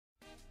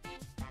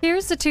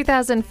Here's the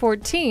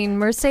 2014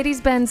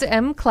 Mercedes-Benz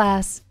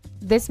M-Class.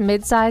 This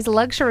midsize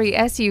luxury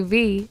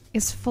SUV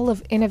is full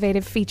of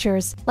innovative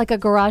features like a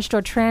garage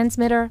door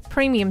transmitter,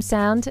 premium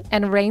sound,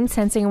 and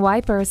rain-sensing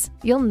wipers.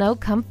 You'll know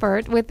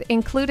comfort with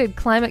included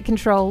climate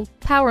control,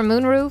 power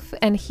moonroof,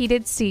 and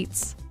heated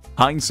seats.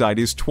 Hindsight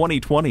is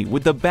 20/20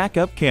 with the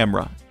backup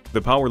camera.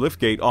 The power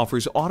liftgate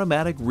offers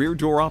automatic rear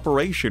door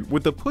operation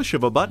with the push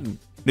of a button.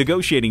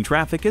 Negotiating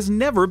traffic has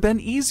never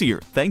been easier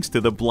thanks to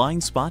the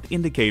blind spot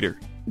indicator.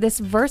 This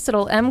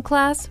versatile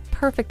M-Class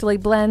perfectly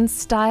blends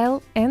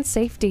style and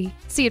safety.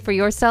 See it for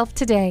yourself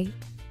today.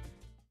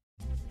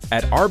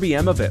 At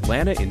RBM of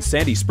Atlanta in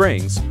Sandy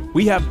Springs,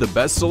 we have the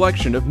best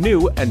selection of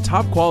new and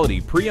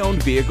top-quality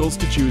pre-owned vehicles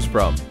to choose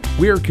from.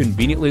 We are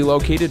conveniently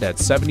located at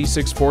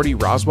 7640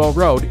 Roswell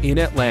Road in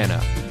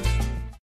Atlanta.